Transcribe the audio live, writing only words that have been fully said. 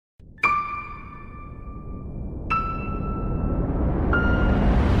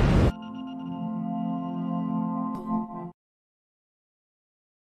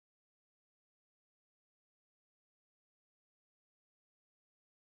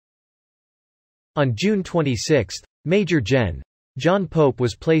On June 26, Major Gen. John Pope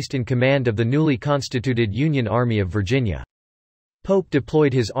was placed in command of the newly constituted Union Army of Virginia. Pope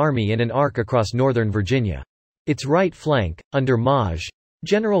deployed his army in an arc across northern Virginia. Its right flank, under Maj.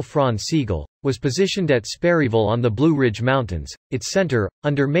 General Franz Sigel, was positioned at Sperryville on the Blue Ridge Mountains. Its center,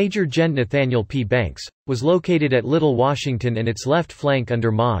 under Major Gen. Nathaniel P. Banks, was located at Little Washington, and its left flank under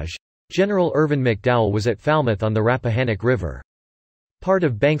Maj. General Irvin McDowell was at Falmouth on the Rappahannock River. Part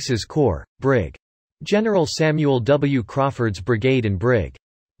of Banks's corps, Brig. General Samuel W. Crawford's brigade and Brig.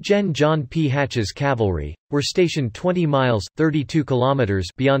 Gen. John P. Hatch's cavalry, were stationed 20 miles (32 kilometers)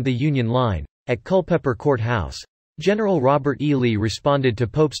 beyond the Union line, at Culpeper Court House. General Robert E. Lee responded to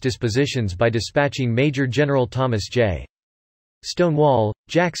Pope's dispositions by dispatching Major General Thomas J. Stonewall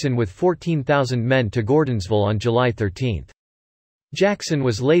Jackson with 14,000 men to Gordonsville on July 13. Jackson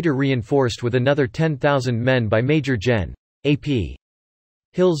was later reinforced with another 10,000 men by Major Gen. A.P.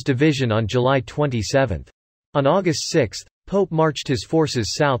 Hill's division on July 27. On August 6, Pope marched his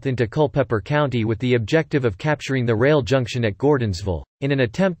forces south into Culpeper County with the objective of capturing the rail junction at Gordonsville, in an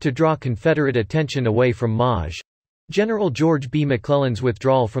attempt to draw Confederate attention away from Maj. General George B. McClellan's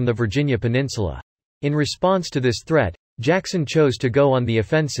withdrawal from the Virginia Peninsula. In response to this threat, Jackson chose to go on the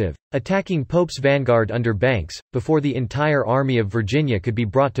offensive, attacking Pope's vanguard under Banks, before the entire Army of Virginia could be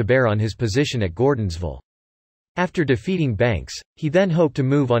brought to bear on his position at Gordonsville. After defeating Banks, he then hoped to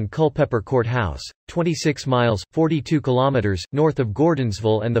move on Culpeper Court House, 26 miles (42 kilometers) north of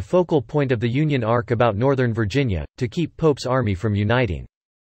Gordonsville and the focal point of the Union Arc about northern Virginia, to keep Pope's army from uniting.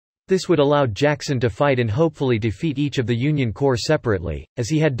 This would allow Jackson to fight and hopefully defeat each of the Union corps separately, as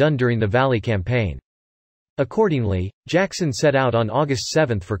he had done during the Valley Campaign. Accordingly, Jackson set out on August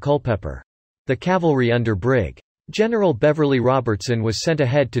 7 for Culpeper. The cavalry under Brig. General Beverly Robertson was sent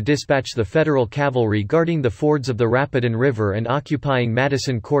ahead to dispatch the Federal cavalry guarding the fords of the Rapidan River and occupying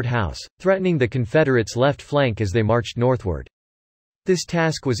Madison Court House, threatening the Confederates' left flank as they marched northward. This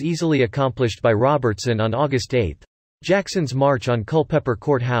task was easily accomplished by Robertson on August 8. Jackson's march on Culpeper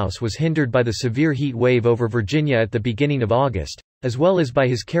Court House was hindered by the severe heat wave over Virginia at the beginning of August, as well as by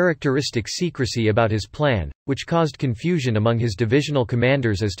his characteristic secrecy about his plan, which caused confusion among his divisional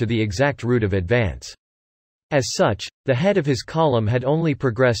commanders as to the exact route of advance. As such, the head of his column had only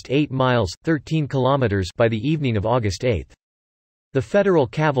progressed 8 miles (13 kilometers) by the evening of August 8. The Federal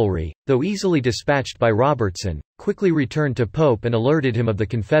cavalry, though easily dispatched by Robertson, quickly returned to Pope and alerted him of the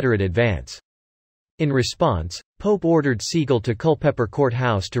Confederate advance. In response, Pope ordered Sigel to Culpeper Court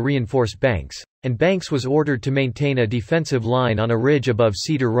House to reinforce Banks, and Banks was ordered to maintain a defensive line on a ridge above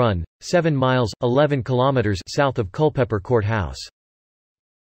Cedar Run, 7 miles (11 kilometers) south of Culpeper Court House.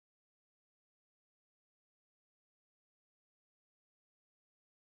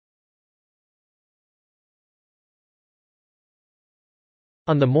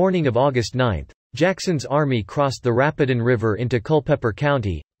 On the morning of August 9, Jackson's army crossed the Rapidan River into Culpeper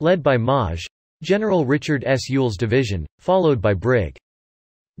County, led by Maj. General Richard S. Ewell's division, followed by Brig.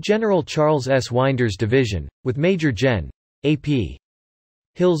 General Charles S. Winder's division, with Major Gen. A.P.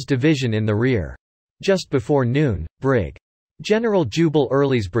 Hill's division in the rear. Just before noon, Brig. General Jubal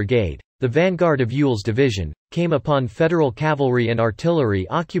Early's brigade, the vanguard of Ewell's division, came upon Federal cavalry and artillery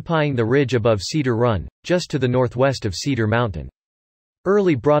occupying the ridge above Cedar Run, just to the northwest of Cedar Mountain.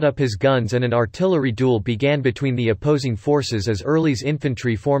 Early brought up his guns and an artillery duel began between the opposing forces as Early's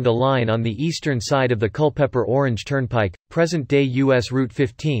infantry formed a line on the eastern side of the Culpeper-Orange Turnpike, present-day U.S. Route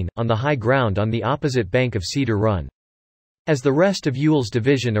 15, on the high ground on the opposite bank of Cedar Run. As the rest of Ewell's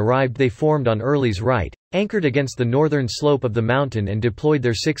division arrived, they formed on Early's right, anchored against the northern slope of the mountain and deployed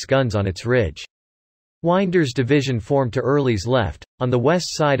their 6 guns on its ridge. Winder's division formed to Early's left, on the west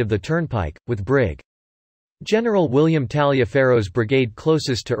side of the turnpike, with Brig. General William Taliaferro's brigade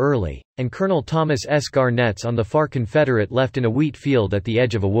closest to Early, and Colonel Thomas S. Garnett's on the far Confederate left in a wheat field at the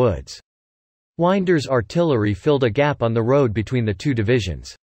edge of a woods. Winder's artillery filled a gap on the road between the two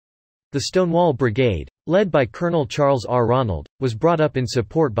divisions. The Stonewall Brigade, led by Colonel Charles R. Ronald, was brought up in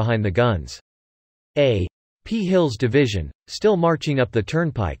support behind the guns. A. P. Hill's division, still marching up the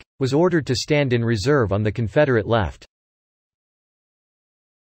turnpike, was ordered to stand in reserve on the Confederate left.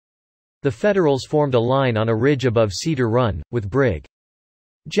 The Federals formed a line on a ridge above Cedar Run, with Brig.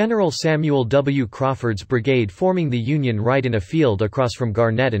 General Samuel W. Crawford's brigade forming the Union right in a field across from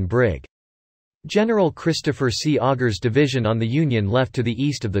Garnett and Brig. General Christopher C. Augur's division on the Union left to the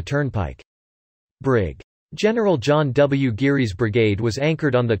east of the turnpike. Brig. General John W. Geary's brigade was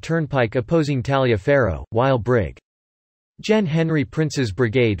anchored on the turnpike opposing Taliaferro, while Brig. Gen. Henry Prince's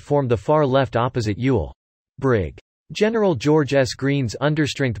brigade formed the far left opposite Ewell. Brig. General George S. Greene's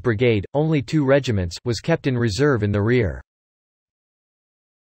understrength brigade, only 2 regiments, was kept in reserve in the rear.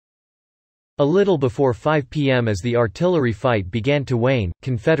 A little before 5 p.m. as the artillery fight began to wane,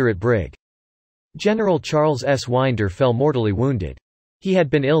 Confederate Brig. General Charles S. Winder fell mortally wounded. He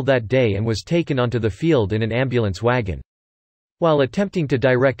had been ill that day and was taken onto the field in an ambulance wagon. While attempting to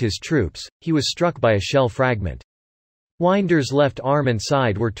direct his troops, he was struck by a shell fragment. Winder's left arm and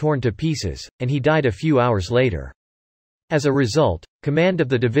side were torn to pieces, and he died a few hours later. As a result, command of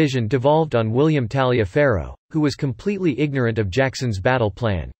the division devolved on William Taliaferro, who was completely ignorant of Jackson's battle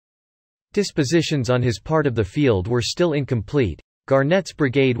plan. Dispositions on his part of the field were still incomplete. Garnett's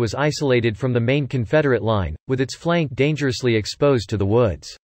brigade was isolated from the main Confederate line, with its flank dangerously exposed to the woods.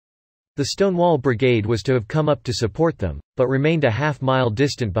 The Stonewall Brigade was to have come up to support them, but remained a half-mile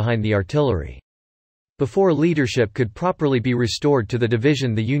distant behind the artillery. Before leadership could properly be restored to the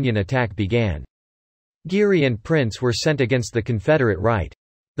division, the Union attack began. Geary and Prince were sent against the Confederate right.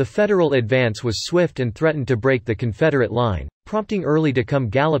 The Federal advance was swift and threatened to break the Confederate line, prompting Early to come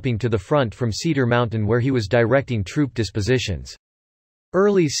galloping to the front from Cedar Mountain where he was directing troop dispositions.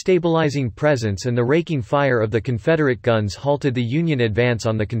 Early's stabilizing presence and the raking fire of the Confederate guns halted the Union advance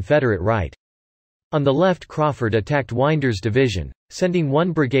on the Confederate right. On the left, Crawford attacked Winder's division, sending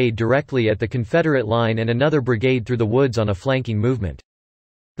one brigade directly at the Confederate line and another brigade through the woods on a flanking movement.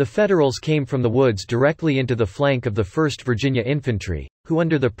 The Federals came from the woods directly into the flank of the 1st Virginia Infantry, who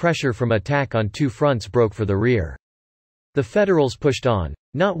under the pressure from attack on two fronts broke for the rear. The Federals pushed on,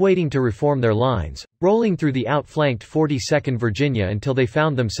 not waiting to reform their lines, rolling through the outflanked 42nd Virginia until they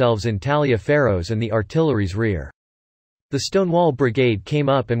found themselves in Taliaferro's and the artillery's rear. The Stonewall Brigade came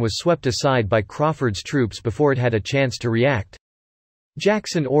up and was swept aside by Crawford's troops before it had a chance to react.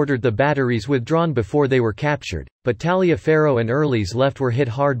 Jackson ordered the batteries withdrawn before they were captured, but Taliaferro and Early's left were hit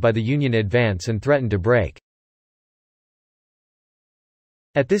hard by the Union advance and threatened to break.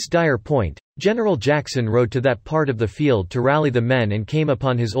 At this dire point, General Jackson rode to that part of the field to rally the men and came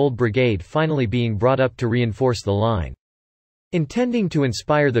upon his old brigade finally being brought up to reinforce the line. Intending to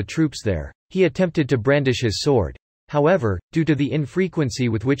inspire the troops there, he attempted to brandish his sword. However, due to the infrequency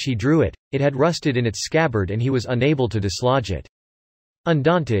with which he drew it, it had rusted in its scabbard and he was unable to dislodge it.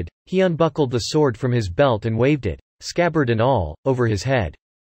 Undaunted, he unbuckled the sword from his belt and waved it, scabbard and all, over his head.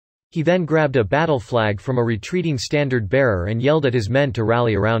 He then grabbed a battle flag from a retreating standard-bearer and yelled at his men to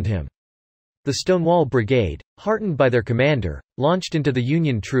rally around him. The Stonewall Brigade, heartened by their commander, launched into the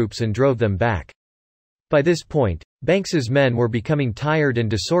Union troops and drove them back. By this point, Banks's men were becoming tired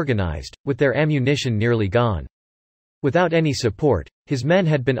and disorganized, with their ammunition nearly gone. Without any support, his men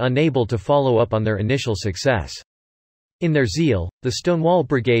had been unable to follow up on their initial success. In their zeal, the Stonewall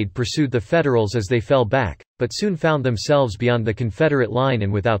Brigade pursued the Federals as they fell back, but soon found themselves beyond the Confederate line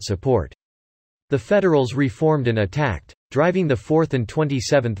and without support. The Federals reformed and attacked, driving the 4th and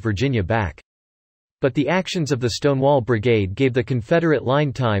 27th Virginia back. But the actions of the Stonewall Brigade gave the Confederate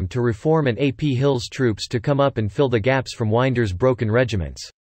line time to reform and A.P. Hill's troops to come up and fill the gaps from Winder's broken regiments.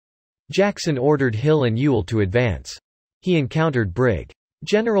 Jackson ordered Hill and Ewell to advance. He encountered Brig.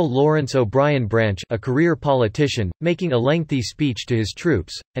 General Lawrence O'Brien Branch, a career politician, making a lengthy speech to his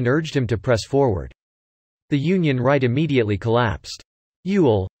troops, and urged him to press forward. The Union right immediately collapsed.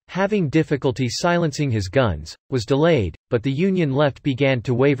 Ewell, having difficulty silencing his guns, was delayed, but the Union left began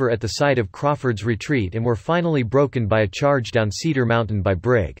to waver at the sight of Crawford's retreat and were finally broken by a charge down Cedar Mountain by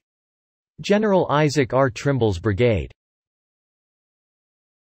Brig. General Isaac R. Trimble's brigade.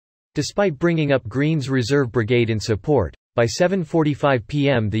 Despite bringing up Greene's reserve brigade in support, by 7:45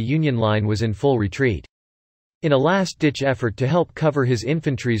 p.m. the Union line was in full retreat. In a last-ditch effort to help cover his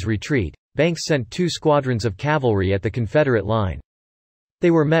infantry's retreat, Banks sent 2 squadrons of cavalry at the Confederate line. They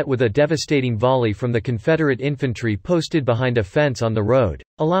were met with a devastating volley from the Confederate infantry posted behind a fence on the road,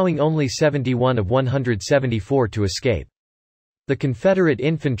 allowing only 71 of 174 to escape. The Confederate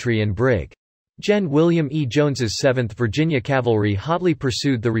infantry and Brig. Gen. William E. Jones's 7th Virginia Cavalry hotly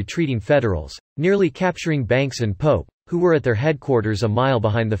pursued the retreating Federals, nearly capturing Banks and Pope, who were at their headquarters a mile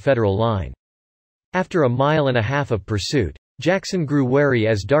behind the Federal line. After a mile and a half of pursuit, Jackson grew wary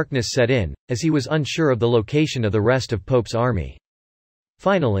as darkness set in, as he was unsure of the location of the rest of Pope's army.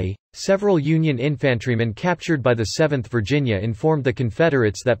 Finally, several Union infantrymen captured by the 7th Virginia informed the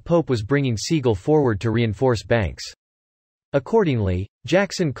Confederates that Pope was bringing Sigel forward to reinforce Banks. Accordingly,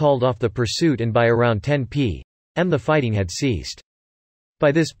 Jackson called off the pursuit and by around 10 p.m. the fighting had ceased.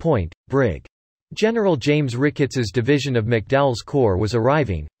 By this point, Brig. General James Rickett's division of McDowell's Corps was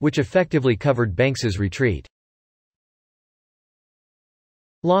arriving, which effectively covered Banks's retreat.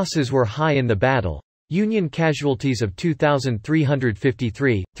 Losses were high in the battle. Union casualties of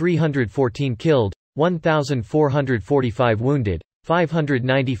 2,353, 314 killed, 1,445 wounded,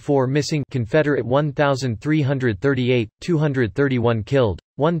 594 missing. Confederate 1,338, 231 killed,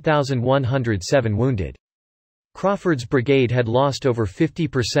 1,107 wounded. Crawford's brigade had lost over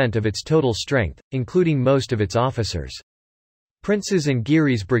 50% of its total strength, including most of its officers. Prince's and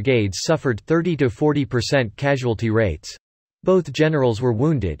Geary's brigades suffered 30 to 40% casualty rates. Both generals were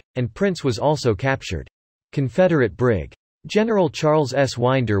wounded, and Prince was also captured. Confederate Brig. General Charles S.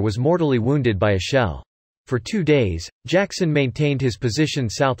 Winder was mortally wounded by a shell. For 2 days, Jackson maintained his position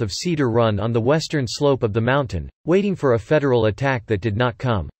south of Cedar Run on the western slope of the mountain, waiting for a Federal attack that did not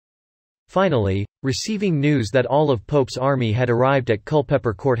come. Finally, receiving news that all of Pope's army had arrived at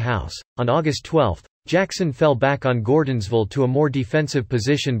Culpeper Court House, on August 12, Jackson fell back on Gordonsville to a more defensive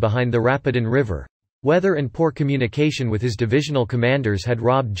position behind the Rapidan River. Weather and poor communication with his divisional commanders had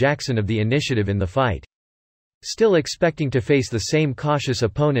robbed Jackson of the initiative in the fight. Still expecting to face the same cautious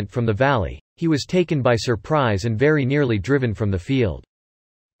opponent from the valley, he was taken by surprise and very nearly driven from the field.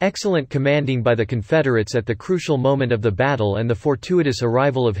 Excellent commanding by the Confederates at the crucial moment of the battle and the fortuitous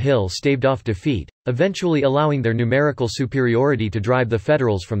arrival of Hill staved off defeat, eventually allowing their numerical superiority to drive the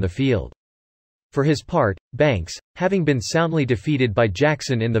Federals from the field. For his part, Banks, having been soundly defeated by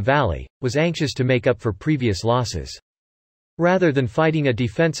Jackson in the valley, was anxious to make up for previous losses. Rather than fighting a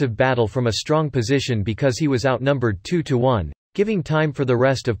defensive battle from a strong position because he was outnumbered 2-1, giving time for the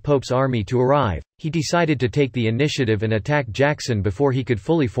rest of Pope's army to arrive, he decided to take the initiative and attack Jackson before he could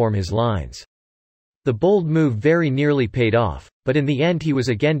fully form his lines. The bold move very nearly paid off, but in the end he was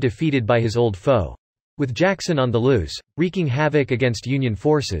again defeated by his old foe. With Jackson on the loose, wreaking havoc against Union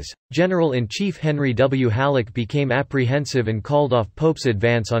forces, General-in-Chief Henry W. Halleck became apprehensive and called off Pope's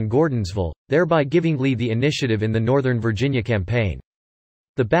advance on Gordonsville, thereby giving Lee the initiative in the Northern Virginia campaign.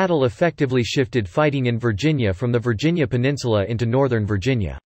 The battle effectively shifted fighting in Virginia from the Virginia Peninsula into Northern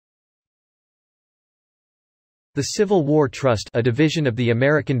Virginia. The Civil War Trust, a division of the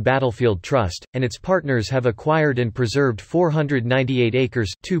American Battlefield Trust, and its partners have acquired and preserved 498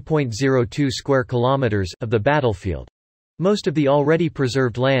 acres (2.02 square kilometers) of the battlefield. Most of the already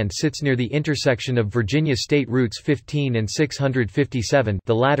preserved land sits near the intersection of Virginia State Routes 15 and 657,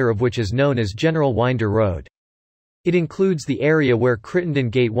 the latter of which is known as General Winder Road. It includes the area where Crittenden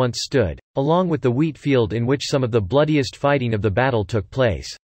Gate once stood, along with the wheat field in which some of the bloodiest fighting of the battle took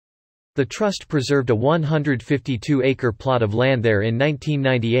place. The trust preserved a 152-acre plot of land there in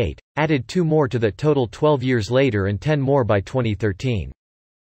 1998, added 2 more to that total 12 years later and 10 more by 2013.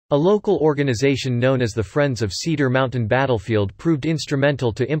 A local organization known as the Friends of Cedar Mountain Battlefield proved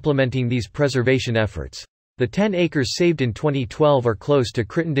instrumental to implementing these preservation efforts. The 10 acres saved in 2012 are close to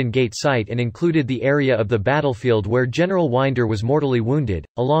Crittenden Gate site and included the area of the battlefield where General Winder was mortally wounded,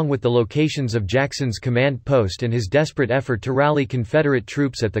 along with the locations of Jackson's command post and his desperate effort to rally Confederate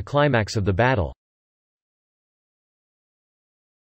troops at the climax of the battle.